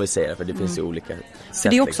ska vi säga det? För det finns ju olika sätt. För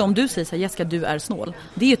det är också om du säger så här, Jessica, du är snål.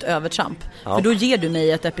 Det är ju ett övertramp. För då ger du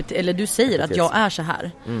mig eller du säger att jag är så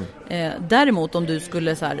här. Däremot om du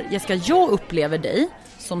skulle så här, Jessica, jag upplever dig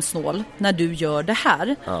som snål när du gör det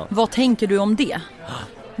här. Vad tänker du om det?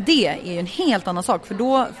 Det är ju en helt annan sak. För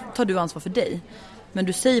då tar du ansvar för dig. Men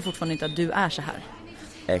du säger fortfarande inte att du är så här.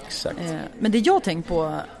 Exakt. Men det jag tänkt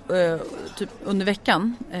på typ under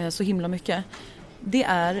veckan så himla mycket, det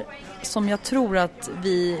är som jag tror att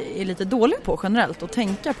vi är lite dåliga på generellt att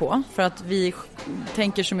tänka på. För att vi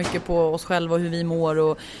tänker så mycket på oss själva och hur vi mår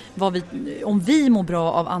och om vi mår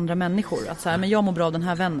bra av andra människor. Att så här, men jag mår bra av den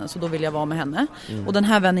här vännen så då vill jag vara med henne. Och den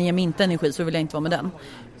här vännen ger mig inte energi så vill jag inte vara med den.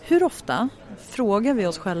 Hur ofta frågar vi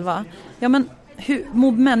oss själva, ja men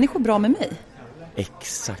mår människor bra med mig?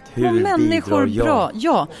 Exakt, hur människor bra.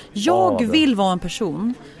 Ja, jag vill vara en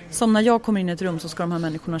person som när jag kommer in i ett rum så ska de här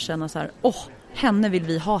människorna känna så här, henne vill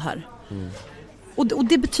vi ha här. Och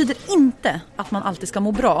det betyder inte att man alltid ska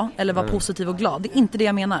må bra eller vara positiv och glad. Det är inte det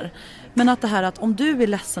jag menar. Men att det här att om du är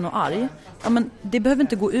ledsen och arg, ja, men det behöver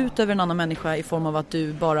inte gå ut över en annan människa i form av att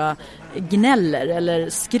du bara gnäller eller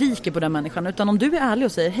skriker på den människan. Utan om du är ärlig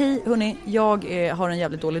och säger, hej hörni, jag har en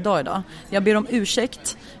jävligt dålig dag idag. Jag ber om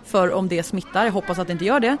ursäkt för om det smittar. Jag hoppas att det inte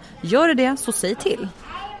gör det. Gör det så säg till.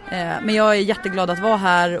 Men jag är jätteglad att vara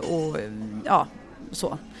här och ja,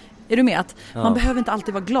 så. Är du med? Att man behöver inte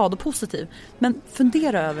alltid vara glad och positiv. Men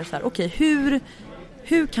fundera över så här, okej,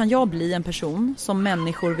 hur kan jag bli en person som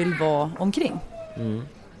människor vill vara omkring?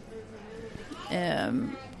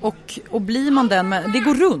 Och blir man den, det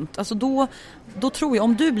går runt. Alltså då tror jag,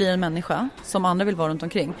 om du blir en människa som andra vill vara runt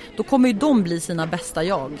omkring, då kommer ju de bli sina bästa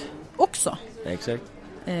jag också. Exakt.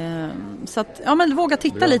 Så att, ja, men våga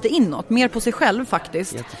titta lite inåt, mer på sig själv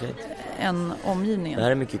faktiskt. Jättefint. Än omgivningen. Det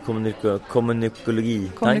här är mycket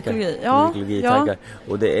kommunikologi-tankar. Ja.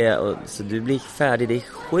 Och så du blir färdig, det är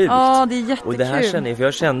sjukt. Ja, det är jättekul. Och det här känner jag, för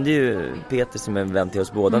jag kände ju Peter som en vän till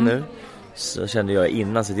oss båda nu. Så kände jag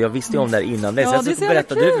innan, så jag visste ju om det här innan det. Ja, sen så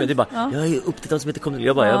berättade du för mig, du bara, jag är ju upptäckt som heter kommunikologi.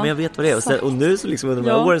 Jag bara, ja men jag vet vad det är. Och nu så liksom under de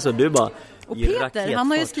här åren så du bara. Och Peter,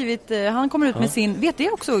 han har ju skrivit, han kommer ut med sin, vet det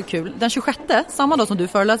är också kul, den 26, samma dag som du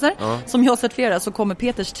föreläser, som jag certifierar, så kommer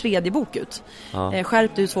Peters 3:e bok ut.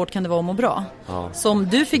 Skärp dig, hur svårt kan det vara att må bra? Som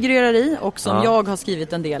du figurerar i och som jag har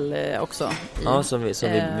skrivit en del också i. Ja, som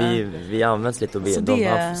vi används lite och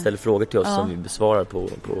de ställer frågor till oss som vi besvarar på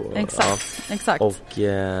Exakt. Och,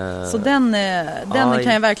 så den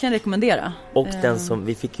kan jag verkligen rekommendera. Och den som,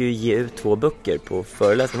 vi fick ju ge ut 2 böcker på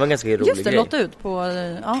föreläsningen, det var en ganska rolig grej. Just det, låta ut på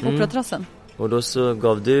operaterrassen. Och då så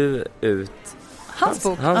gav du ut Hans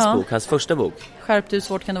bok. Hans första bok. Skärpt hur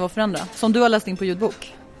svårt kan det vara att förändra. Som du har läst in på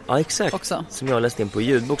ljudbok. Ja, exakt. Också. Som jag läste in på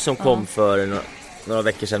ljudbok som kom för några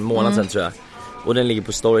veckor sedan, månad sedan tror jag. Och den ligger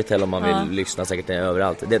på Storytel om man vill lyssna, säkert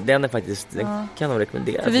överallt. Den är faktiskt, den kan jag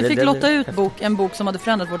rekommendera. För vi fick lotta ut en bok som hade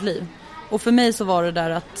förändrat vårt liv. Och för mig så var det där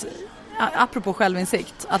att, apropå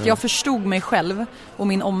självinsikt, att jag förstod mig själv och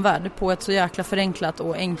min omvärld på ett så jäkla förenklat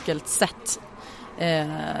och enkelt sätt.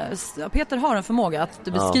 Peter har en förmåga att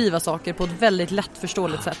beskriva saker på ett väldigt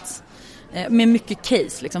lättförståeligt sätt. Med mycket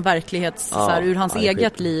case, liksom verklighets, så här, ur hans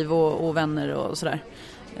eget liv och vänner och sådär.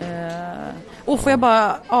 Och får jag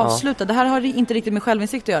bara avsluta, det här har inte riktigt med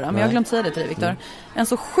självinsikt att göra, men jag har glömt säga det till dig, Viktor. En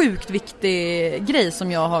så sjukt viktig grej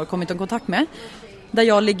som jag har kommit i kontakt med, där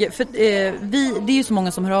jag ligger, för det är ju så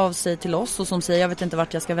många som hör av sig till oss och som säger jag vet inte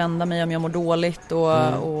vart jag ska vända mig om jag mår dåligt och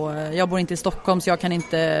jag bor inte i Stockholm så jag kan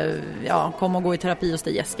inte komma och gå i terapi hos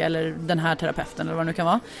dig, Jessica, eller den här terapeuten eller vad det nu kan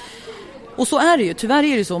vara. Och så är det ju, tyvärr är det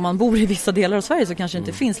ju så, om man bor i vissa delar av Sverige så kanske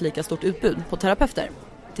inte finns lika stort utbud på terapeuter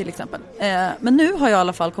till exempel. Men nu har jag i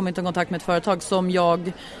alla fall kommit i kontakt med ett företag som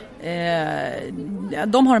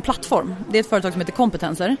de har en plattform. Det är ett företag som heter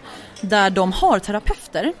Kompetenser, där de har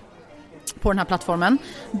terapeuter på den här plattformen,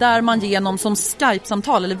 där man genom som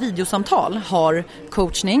Skype-samtal eller videosamtal har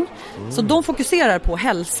coachning. Så de fokuserar på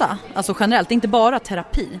hälsa, alltså generellt, inte bara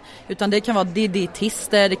terapi, utan det kan vara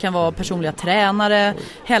dietister, det kan vara personliga tränare,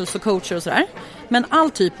 hälsocoacher och sådär. Men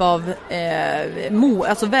all typ av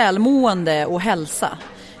alltså välmående och hälsa.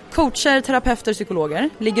 Coacher, terapeuter, psykologer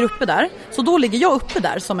ligger uppe där. Så då ligger jag uppe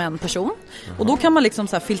där som en person. Och då kan man liksom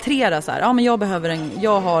så här filtrera så här, men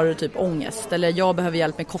jag har typ ångest, eller jag behöver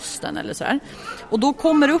hjälp med kosten eller så här. Och då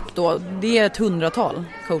kommer det upp då, det är ett 100-tal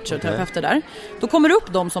coacher och terapeuter där. Då kommer det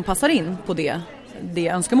upp de som passar in på det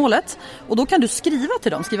önskemålet. Och då kan du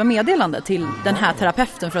skriva meddelande till den här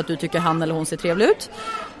terapeuten för att du tycker han eller hon ser trevlig ut.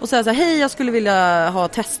 Och säga så här, hej, jag skulle vilja ha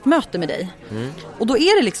testmöte med dig. Och då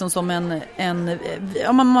är det liksom som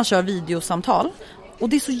man kör videosamtal. Och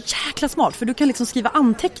det är så jäkla smart, för du kan liksom skriva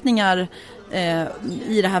anteckningar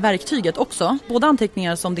i det här verktyget också. Både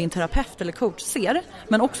anteckningar som din terapeut eller coach ser,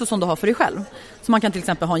 men också som du har för dig själv. Så man kan till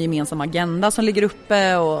exempel ha en gemensam agenda som ligger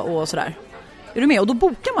uppe och sådär. Är du med? Och då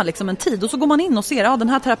bokar man liksom en tid och så går man in och ser, den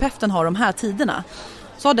här terapeuten har de här tiderna.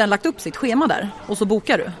 Så har den lagt upp sitt schema där och så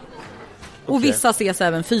bokar du. Och vissa ses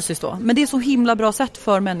även fysiskt då. Men det är så himla bra sätt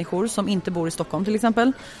för människor som inte bor i Stockholm till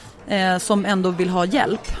exempel. Som ändå vill ha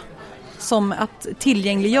hjälp. Som att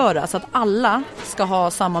tillgängliggöra så att alla ska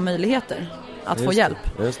ha samma möjligheter att få hjälp.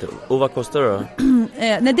 Just det. Och vad kostar det då?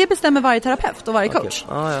 Nej, det bestämmer varje terapeut och varje coach.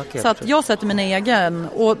 Så att jag sätter min egen,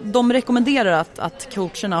 och de rekommenderar att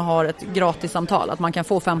coacherna har ett gratis samtal, att man kan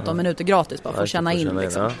få 15 minuter gratis bara för att känna in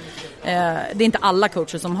liksom. Det är inte alla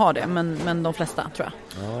coacher som har det, men de flesta tror jag.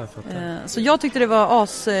 Ja, jag fattar. Så jag tyckte det var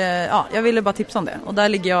jag ville bara tipsa om det. Och där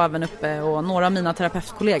ligger jag även uppe, och några av mina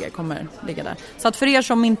terapeutkollegor kommer ligga där. Så att för er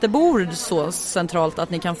som inte bor så centralt att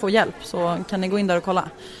ni kan få hjälp, så kan ni gå in där och kolla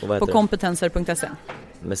på kompetenser.se.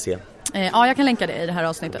 Med C. Jag kan länka det i det här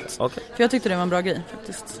avsnittet. Okay. För jag tyckte det var en bra grej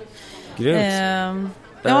faktiskt. Grymt.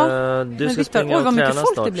 Du ska springa och vad träna mycket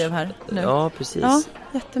folk snart. Det blev här nu. Ja, precis. Ja,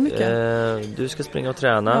 jättemycket. Du ska springa och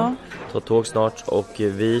träna, ta tåg snart, och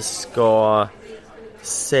vi ska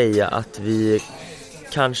säga att vi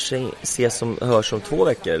kanske ses och hörs om 2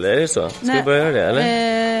 veckor, eller är det så? Ska vi börja göra det,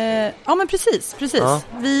 eller? Ja, men precis. Ja.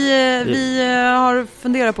 Vi har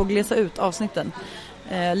funderat på att glesa ut avsnitten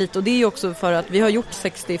lite, och det är ju också för att vi har gjort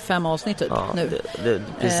 65 avsnitt typ nu.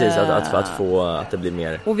 Precis, att få att det blir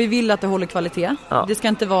mer. Och vi vill att det håller kvalitet. Ja. Det ska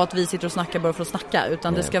inte vara att vi sitter och snackar bara för att snacka,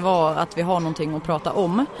 utan det ska vara att vi har någonting att prata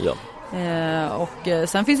om. Ja. Och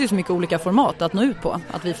sen finns det ju så mycket olika format att nå ut på,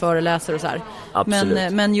 att vi föreläser och så här.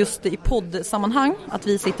 Men just i poddsammanhang, att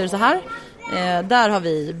vi sitter så här, där har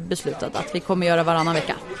vi beslutat att vi kommer göra varannan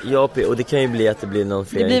vecka. Ja, och det kan ju bli att det blir någon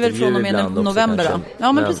fler. Det blir väl från och med november då.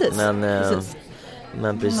 Ja, men precis.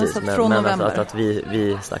 Men att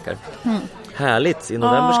vi snackar. Härligt, i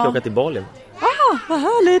november ska jag åka till Bali. Vad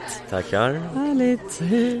härligt. Tackar. Härligt.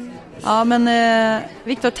 Ja, men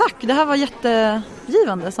Viktor, tack. Det här var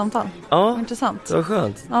jättegivande samtal. Ja, intressant. Det var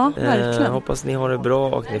skönt. Ja, verkligen. Hoppas ni har det bra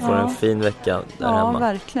och ni får en fin vecka där hemma. Ja,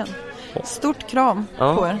 verkligen. Stort kram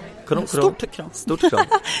på er. Stort kram.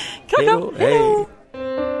 Kram. Hej.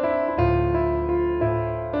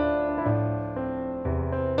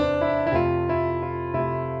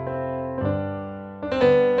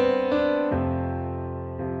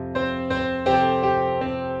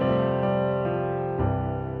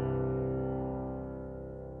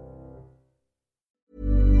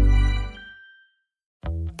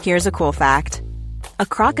 Here's a cool fact. A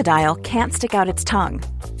crocodile can't stick out its tongue.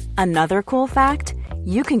 Another cool fact,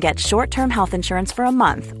 you can get short-term health insurance for a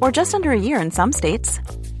month or just under a year in some states.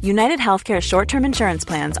 United Healthcare short-term insurance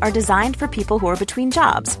plans are designed for people who are between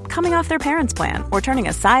jobs, coming off their parents' plan, or turning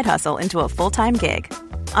a side hustle into a full-time gig.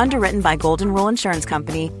 Underwritten by Golden Rule Insurance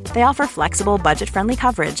Company, they offer flexible, budget-friendly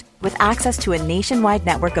coverage with access to a nationwide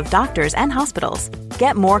network of doctors and hospitals.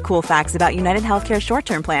 Get more cool facts about United Healthcare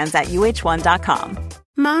short-term plans at uh1.com.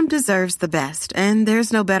 Mom deserves the best, and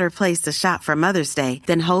there's no better place to shop for Mother's Day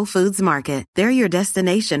than Whole Foods Market. They're your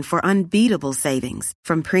destination for unbeatable savings,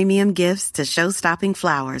 from premium gifts to show-stopping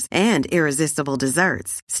flowers and irresistible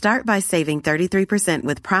desserts. Start by saving 33%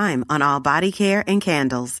 with Prime on all body care and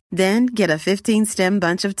candles. Then get a 15-stem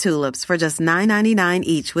bunch of tulips for just $9.99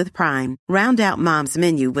 each with Prime. Round out Mom's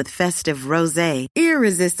menu with festive rosé,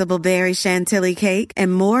 irresistible berry chantilly cake,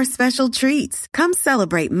 and more special treats. Come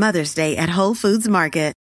celebrate Mother's Day at Whole Foods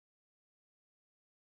Market.